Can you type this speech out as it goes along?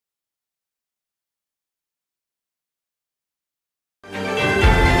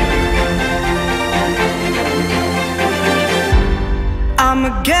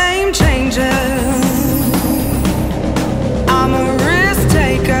I'm a game changer. I'm a risk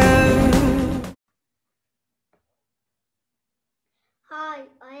taker. Hi,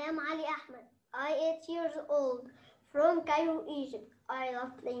 I am Ali Ahmed. I'm 8 years old from Cairo, Egypt. I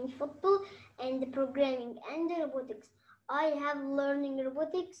love playing football and programming and robotics. I have learning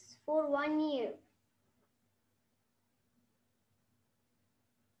robotics for 1 year.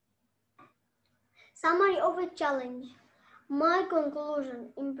 Summary of a challenge. My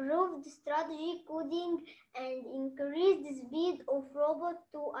conclusion: improved strategy coding and increased speed of robot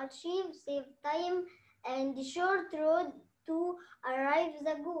to achieve save time and short road to arrive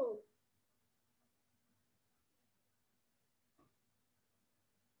the goal.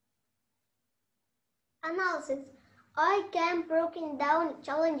 Analysis. I can broken down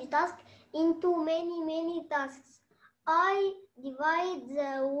challenge task into many tasks. I divide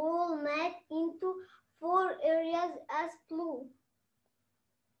the whole map into 4 areas as clue.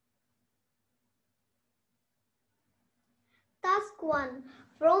 Task 1.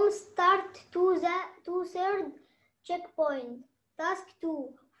 From start to third checkpoint. Task 2.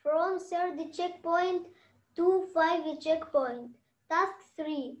 From third checkpoint to 5 checkpoint. Task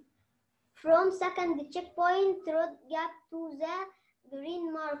 3. From second checkpoint road gap to the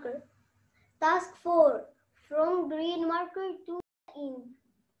green marker. Task 4. From green marker to the end.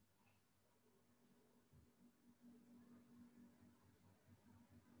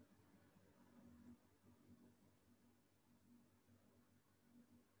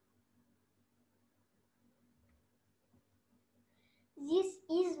 This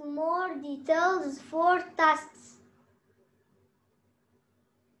is more details for tasks.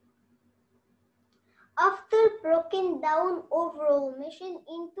 After breaking down overall mission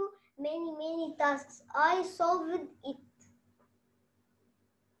into many tasks, I solved it.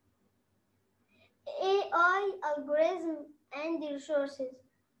 AI algorithm and resources.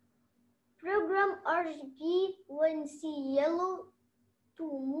 Program RGB when see yellow to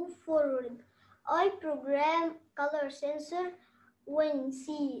move forward. I program color sensor when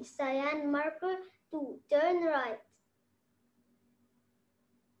see cyan marker to turn right.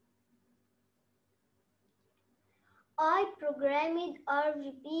 I programmed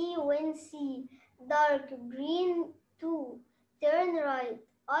RGB when see dark green to turn right.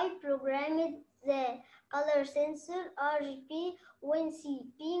 I programmed the color sensor RGB when see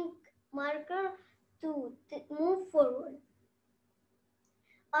pink marker to move forward.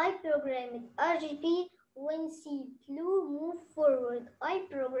 I programmed RGB when see blue move forward. I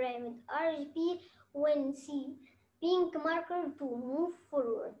programmed RGB when see pink marker to move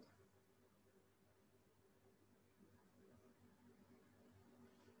forward.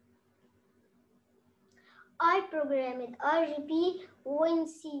 I programmed RGB when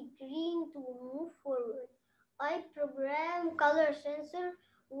see green to move forward. I programmed color sensor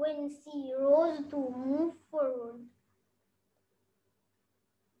when see rose to move forward.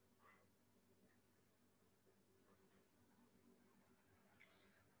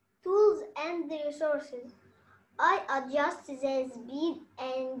 Tools and resources. I adjust the speed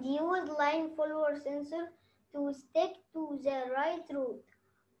and use line follower sensor to stick to the right route.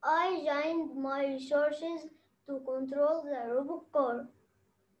 I joined my resources to control the robot car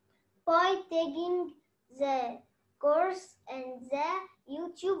by tagging the course and the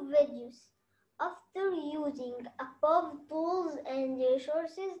YouTube videos. After using above tools and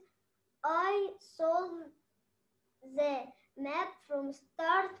resources, I solved the map from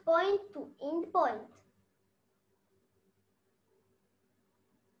start point to end point.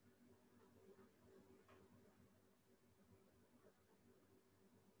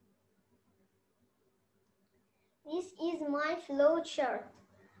 This is my flow chart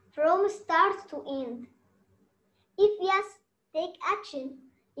from start to end. If yes, take action.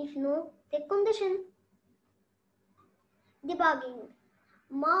 If no, take condition. Debugging.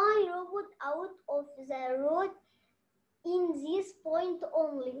 My robot out of the road in this point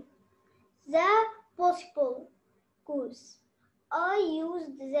only. The possible course. I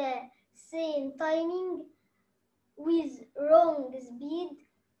used the same timing with wrong speed.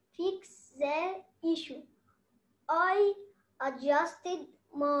 Fix the issue. I adjusted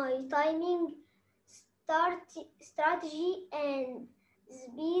my timing, strategy and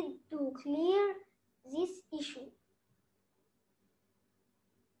speed to clear this issue.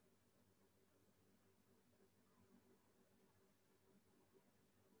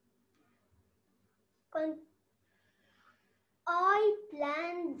 I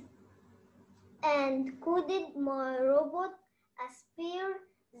planned and coded my robot as per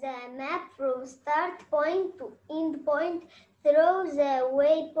the map from start point to end point through the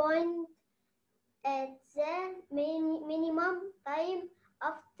waypoint at the minimum time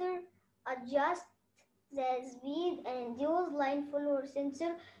After, adjust the speed and use line follower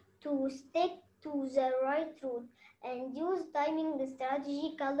sensor to stick to the right route, and use timing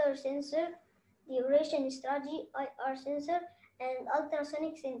strategy, color sensor, duration strategy, IR sensor, and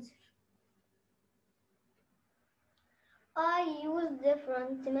ultrasonic sensor. I use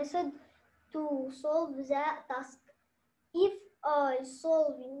different methods to solve the task. If I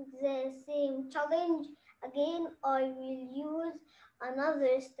solving the same challenge again, I will use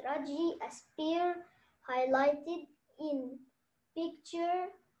another strategy, a sphere highlighted in picture,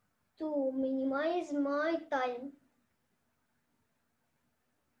 to minimize my time.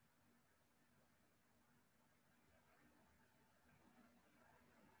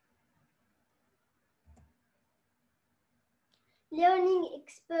 Learning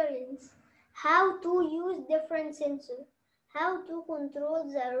experience. How to use different sensors. How to control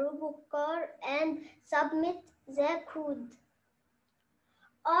the robot car and submit the code.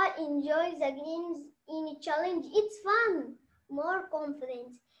 I enjoy the games in a challenge. It's fun. More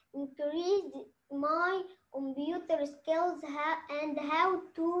confidence. Increased my computer skills and how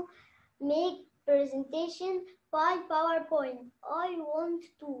to make presentation by PowerPoint. I want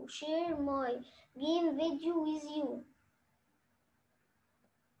to share my game video with you.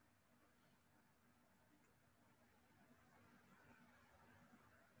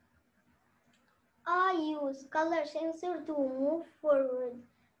 I use color sensor to move forward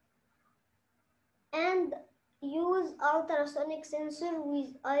and use ultrasonic sensor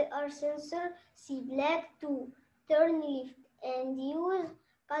with IR sensor see black to turn left, and use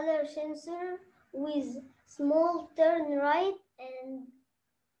color sensor with small turn right, and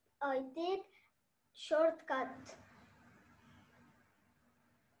I take shortcut.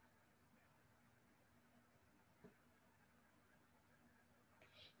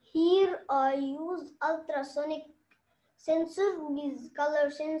 Here I use ultrasonic sensor with color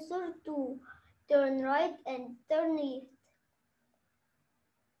sensor to turn right and turn left.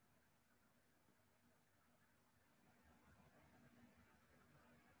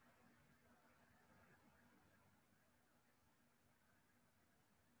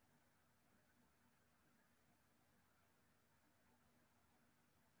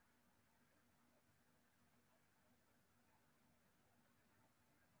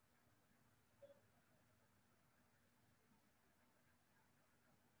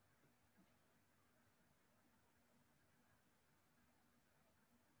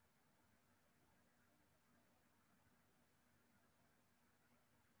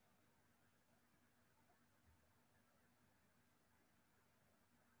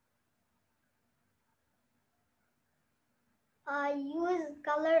 I use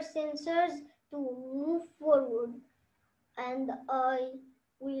color sensors to move forward, and I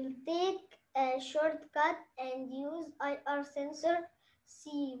will take a shortcut and use IR sensor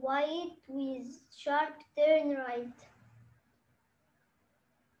see white with sharp turn right.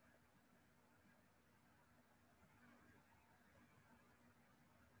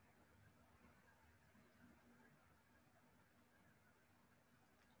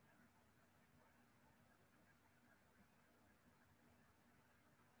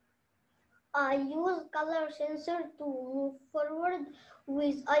 I use color sensor to move forward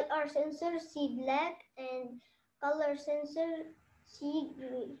with IR sensor see black and color sensor see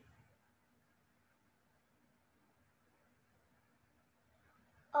gray.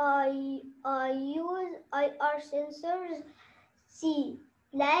 I use IR sensors see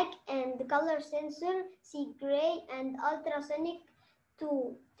black and color sensor see gray and ultrasonic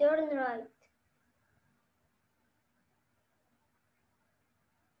to turn right.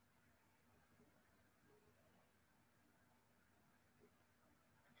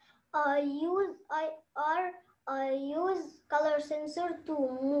 I use color sensor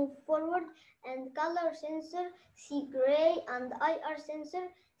to move forward, and color sensor see gray and IR sensor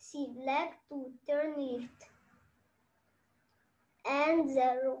see black to turn left. And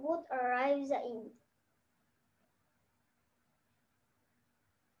the robot arrives at the end.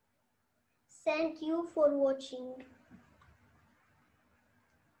 Thank you for watching.